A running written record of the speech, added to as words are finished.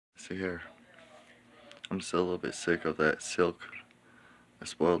See here, I'm still a little bit sick of that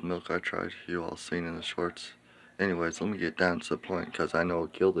spoiled milk I tried. You all seen in the shorts. Anyways, let me get down to the point, because I know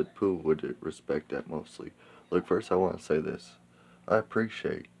Gilded Pooh would respect that mostly. Look, first I want to say this. I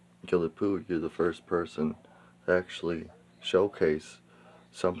appreciate Gilded Pooh. You're the first person to actually showcase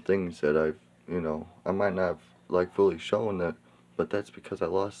some things that I might not have like fully shown that, but that's because I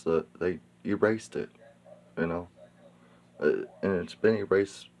lost they erased it, you know, and it's been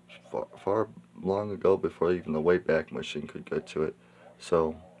erased far long ago before even the Wayback Machine could get to it,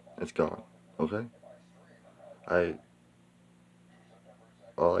 so it's gone. Okay, I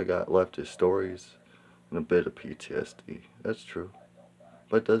all I got left is stories and a bit of PTSD. That's true.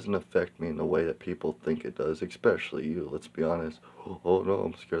 But it doesn't affect me in the way that people think it does, especially you, let's be honest. Oh no,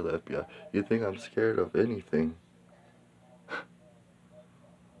 I'm scared of the FBI. You think I'm scared of anything? The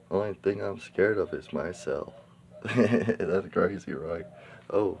only thing I'm scared of is myself. That's crazy, right?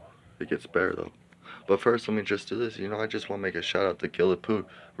 Oh, it gets better though. But first, let me just do this. I just want to make a shout out to Gilded Pooh.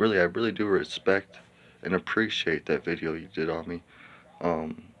 Really, I really do respect and appreciate that video you did on me.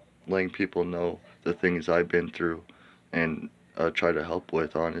 Um, letting people know the things I've been through and try to help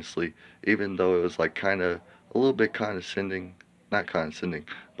with, honestly. Even though it was like a little bit condescending, not condescending,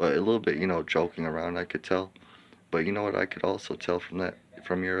 but a little bit, joking around, I could tell. But you know what I could also tell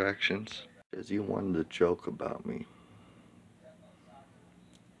from your actions? Is you wanted to joke about me.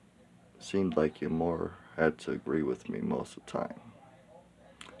 Seemed like you more had to agree with me most of the time.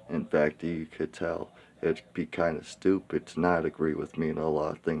 In fact, you could tell it'd be kind of stupid to not agree with me in a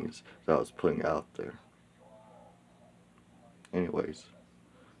lot of things that I was putting out there. Anyways,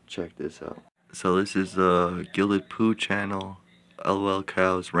 check this out. So this is the Gilded Pooh channel.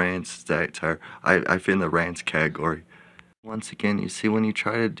 lolcows, rants, satire. I fit in the rants category. Once again, you see, when you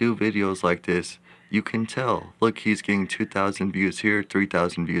try to do videos like this, you can tell. Look, he's getting 2,000 views here,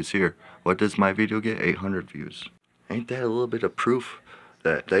 3,000 views here. What does my video get? 800 views. Ain't that a little bit of proof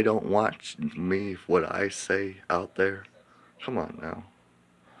that they don't watch me, what I say out there? Come on now.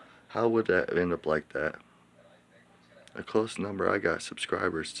 How would that end up like that? A close number, I got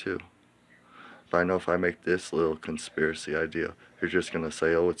subscribers too. But I know if I make this little conspiracy idea, you're just gonna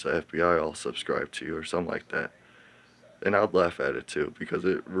say, oh, it's the FBI, I'll subscribe to you, or something like that. And I'd laugh at it too, because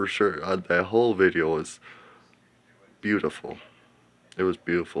for sure, that whole video was beautiful. It was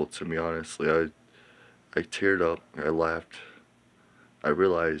beautiful to me, honestly. I teared up, I laughed. I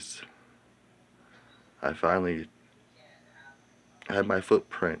realized I finally had my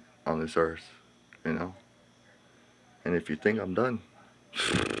footprint on this earth, And if you think I'm done,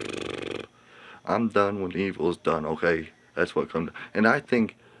 I'm done when evil's done, okay? That's what comes. And I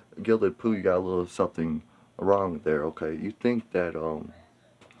think Gilded Pooh, you got a little something wrong there, okay? You think that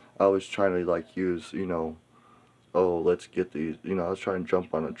I was trying to like use, oh, let's get these, I was trying to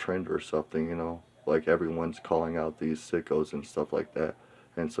jump on a trend or something, like everyone's calling out these sickos and stuff like that.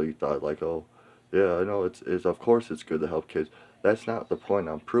 And so you thought like, oh, yeah, I know it's of course it's good to help kids. That's not the point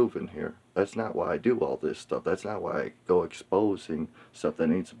I'm proving here. That's not why I do all this stuff. That's not why I go exposing stuff that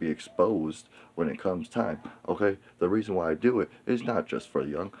needs to be exposed when it comes time, okay? The reason why I do it is not just for the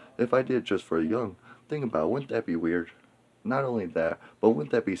young. If I did just for the young, think about it, wouldn't that be weird? Not only that, but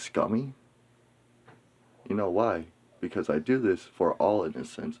wouldn't that be scummy? You know why? Because I do this for all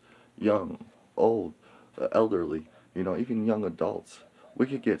innocents, young, old, elderly, even young adults. We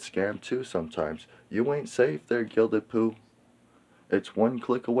could get scammed too sometimes. You ain't safe there, Gilded Pooh. It's one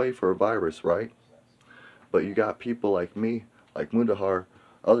click away for a virus, right? But you got people like me, like Mundahar,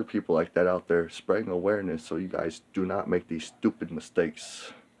 other people like that out there spreading awareness so you guys do not make these stupid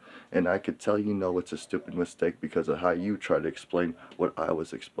mistakes. And I could tell it's a stupid mistake because of how you try to explain what I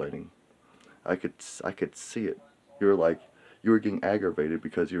was explaining. I could see it. You were getting aggravated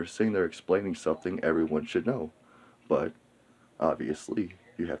because you were sitting there explaining something everyone should know. But obviously,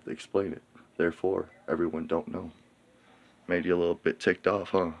 you have to explain it. Therefore, everyone don't know. Made you a little bit ticked off,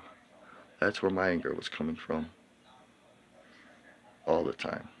 huh? That's where my anger was coming from. All the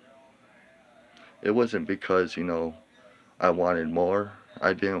time. It wasn't because, I wanted more.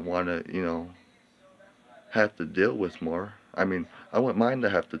 I didn't want to, have to deal with more. I mean, I wouldn't mind to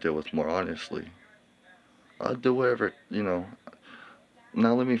have to deal with more, honestly. I'll do whatever, Now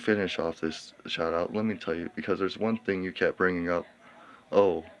let me finish off this shout out. Let me tell you, because there's one thing you kept bringing up.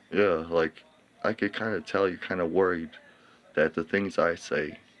 Oh, yeah, like, I could kind of tell you're kind of worried that the things I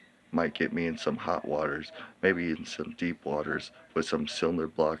say might get me in some hot waters, maybe in some deep waters with some cylinder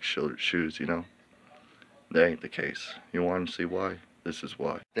block shoes, That ain't the case. You want to see why? This is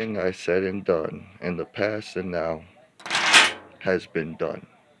why. Thing I said and done in the past and now has been done.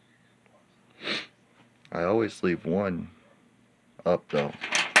 I always leave one up though.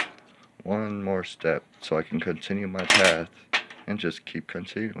 one more step so I can continue my path and just keep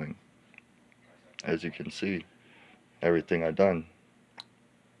continuing. As you can see, everything I've done,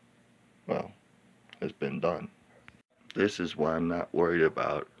 well, has been done. This is why I'm not worried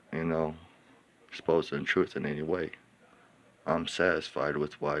about, exposing truth in any way. I'm satisfied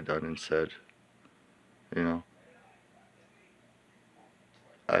with what I've done and said. You know,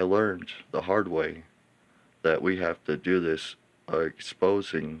 I learned the hard way that we have to do this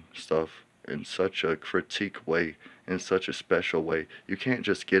exposing stuff in such a critique way, in such a special way. You can't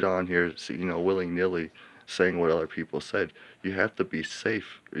just get on here, willy-nilly saying what other people said. You have to be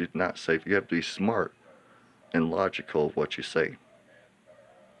safe, not safe, you have to be smart and logical of what you say.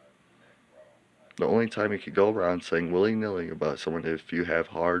 The only time you could go around saying willy-nilly about someone is if you have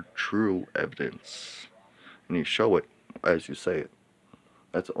hard, true evidence and you show it as you say it.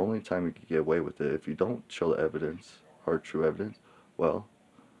 That's the only time you can get away with it. If you don't show the evidence, hard, true evidence, well,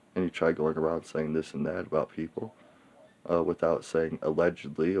 and you try going around saying this and that about people without saying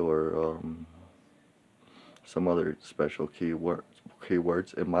allegedly or some other special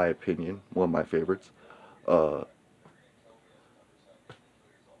keywords, in my opinion, one of my favorites, uh,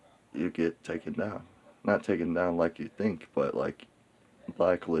 you get taken down. Not taken down like you think, but like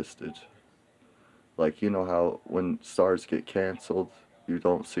blacklisted. Like, you know how when stars get canceled, you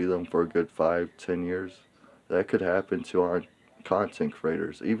don't see them for a good 5-10 years? That could happen to our content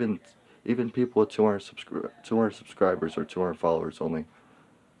creators. Even people with 200 subscribers or 200 followers only.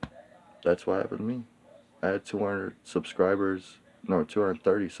 That's what happened to me. I had 230 subscribers on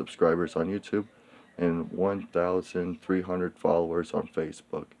YouTube and 1,300 followers on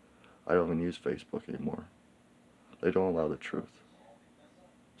Facebook. I don't even use Facebook anymore. They don't allow the truth.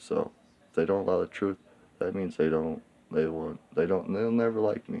 So, if they don't allow the truth, that means they'll never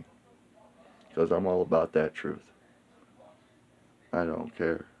like me. Because I'm all about that truth. I don't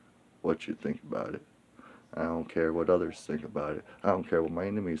care what you think about it. I don't care what others think about it. I don't care what my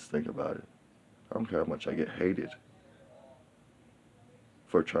enemies think about it. I don't care how much I get hated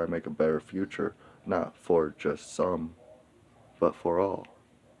for trying to make a better future, not for just some, but for all.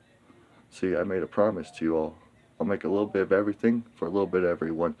 See, I made a promise to you all. I'll make a little bit of everything for a little bit of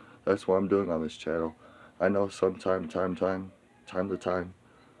everyone. That's what I'm doing on this channel. I know time to time,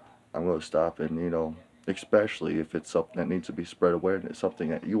 I'm going to stop and, especially if it's something that needs to be spread awareness, something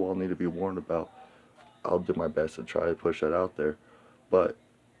that you all need to be warned about, I'll do my best to try to push that out there. But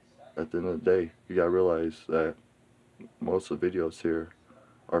at the end of the day, you gotta realize that most of the videos here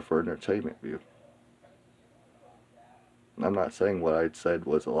are for entertainment view. I'm not saying what I said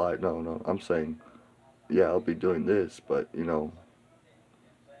was a lie. No. I'm saying, yeah, I'll be doing this, but,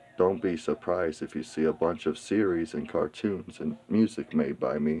 don't be surprised if you see a bunch of series and cartoons and music made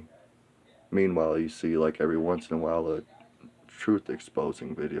by me. Meanwhile, you see, like, every once in a while a truth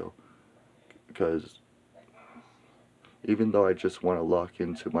exposing video. Because even though I just want to lock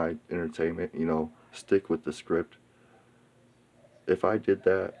into my entertainment, stick with the script, if I did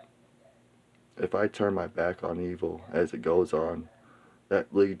that, if I turn my back on evil as it goes on, that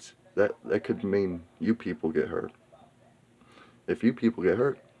could mean you people get hurt. If you people get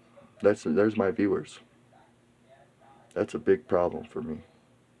hurt, there's my viewers. That's a big problem for me.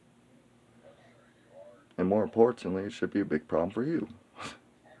 And more importantly, it should be a big problem for you.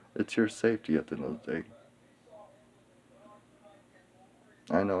 It's your safety at the end of the day.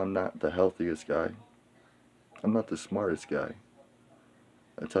 I know I'm not the healthiest guy. I'm not the smartest guy.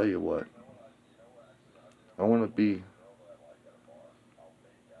 I tell you what, I want to be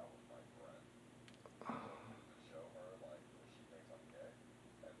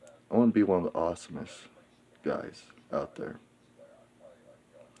one of the awesomest guys out there.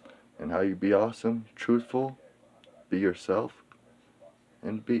 And how you be awesome, truthful, be yourself,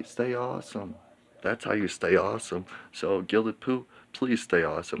 and stay awesome. That's how you stay awesome. So, Gilded Pooh, please stay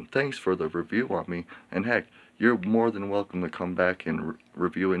awesome. Thanks for the review on me. And heck, you're more than welcome to come back and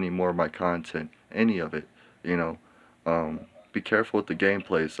review any more of my content. Any of it, Be careful with the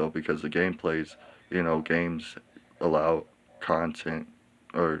gameplays, though, because the gameplays, games allow content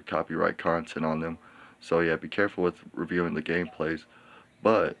or copyright content on them. So, yeah, be careful with reviewing the gameplays.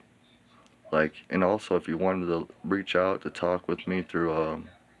 But, and also if you wanted to reach out to talk with me through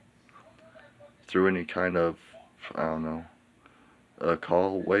any kind of, I don't know, a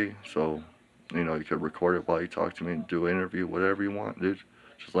call way, so, you could record it while you talk to me and do an interview, whatever you want, dude.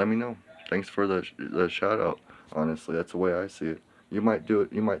 Just let me know. Thanks for the shout out. Honestly, that's the way I see it. You might do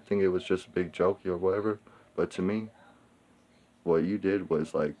it, you might think it was just a big joke or whatever, but to me, what you did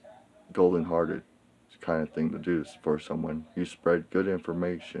was like golden hearted kind of thing to do for someone. You spread good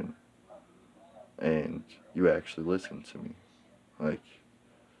information and you actually listened to me. Like,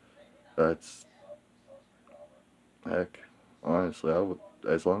 That's, heck, honestly, I would,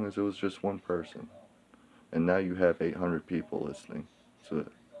 as long as it was just one person. And now you have 800 people listening. So,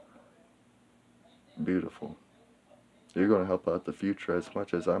 beautiful. You're going to help out the future as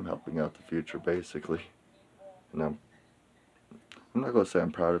much as I'm helping out the future, basically. And I'm not going to say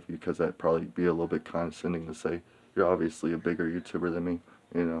I'm proud of you because that'd probably be a little bit condescending to say. You're obviously a bigger YouTuber than me,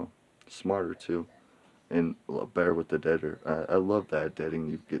 you know, smarter too, and better with the editor. I love that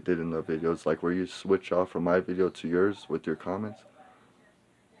editing did in the videos, like where you switch off from my video to yours with your comments.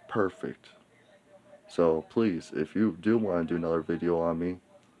 Perfect. So please, if you do want to do another video on me,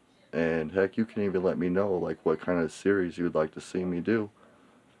 and heck, you can even let me know like what kind of series you'd like to see me do.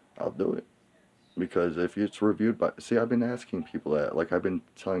 I'll do it. Because if it's reviewed by, see, I've been asking people that, like I've been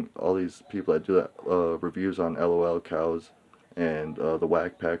telling all these people that do that reviews on lolcows and the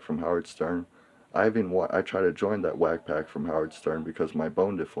Wack Pack from Howard Stern. I try to join that Wack Pack from Howard Stern because of my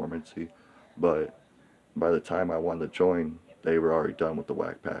bone deformity, but by the time I wanted to join, they were already done with the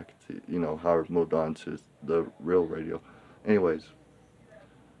Wack Pack. You know, Howard moved on to the real radio. Anyways,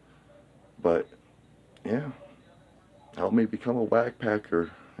 but yeah, help me become a Wack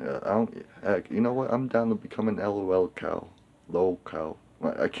Packer. I don't, heck, you know what? I'm down to become an LOL cow. Lol cow.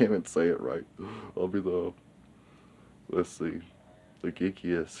 I can't even say it right. I'll be the, let's see, the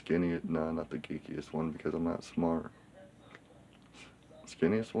geekiest, skinniest, no, not the geekiest one because I'm not smart.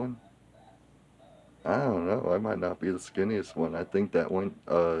 Skinniest one? I don't know. I might not be the skinniest one. I think that one,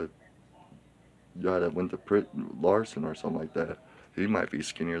 guy that went to Larson or something like that, he might be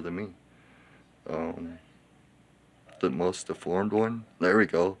skinnier than me. Um, the most deformed one? There we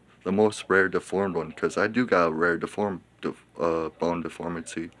go. The most rare deformed one, because I do got a rare bone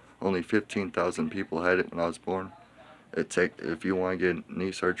deformity. Only 15,000 people had it when I was born. If you want to get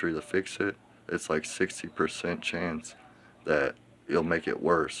knee surgery to fix it, it's like 60% chance that it'll make it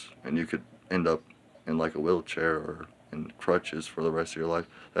worse, and you could end up in like a wheelchair or in crutches for the rest of your life.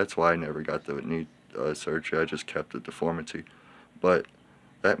 That's why I never got the knee surgery. I just kept the deformity. But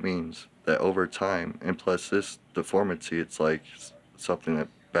that means that over time, and plus this deformity, it's like something that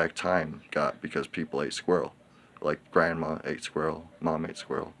back time got because people ate squirrel. Like grandma ate squirrel, mom ate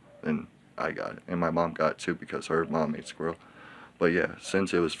squirrel, and I got it. And my mom got it too because her mom ate squirrel. But yeah,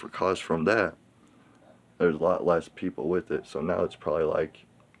 since it was caused from that, there's a lot less people with it. So now it's probably like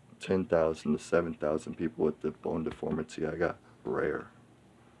 10,000 to 7,000 people with the bone deformity. I got rare.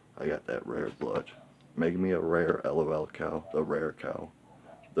 I got that rare blood. Make me a rare LOL cow, the rare cow.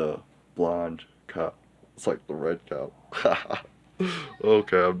 The blonde cow. It's like the red cow.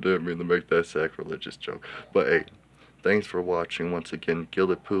 Okay, I didn't mean to make that sacrilegious joke. But hey, thanks for watching once again.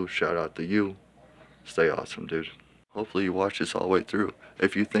 Gilded Pooh, shout out to you. Stay awesome, dude. Hopefully you watch this all the way through.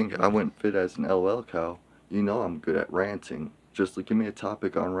 If you think I wouldn't fit as an LOL cow, you know I'm good at ranting. Just give me a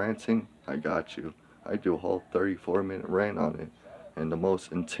topic on ranting, I got you. I do a whole 34-minute rant on it. And the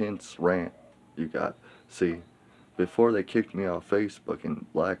most intense rant you got. See, before they kicked me off Facebook and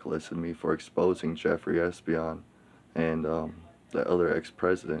blacklisted me for exposing Jeffrey Espion and the other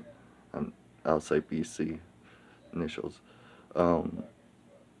ex-president, I'll say BC initials,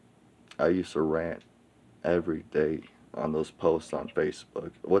 I used to rant every day on those posts on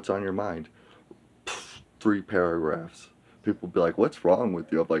Facebook. What's on your mind? 3 paragraphs. People be like, what's wrong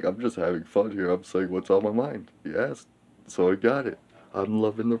with you? I'm like, I'm just having fun here. I'm saying what's on my mind. Yes, so I got it. I'm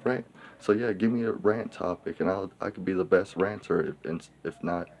loving the rant. So yeah, give me a rant topic and I could be the best ranter if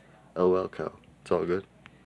not LOL cow. It's all good.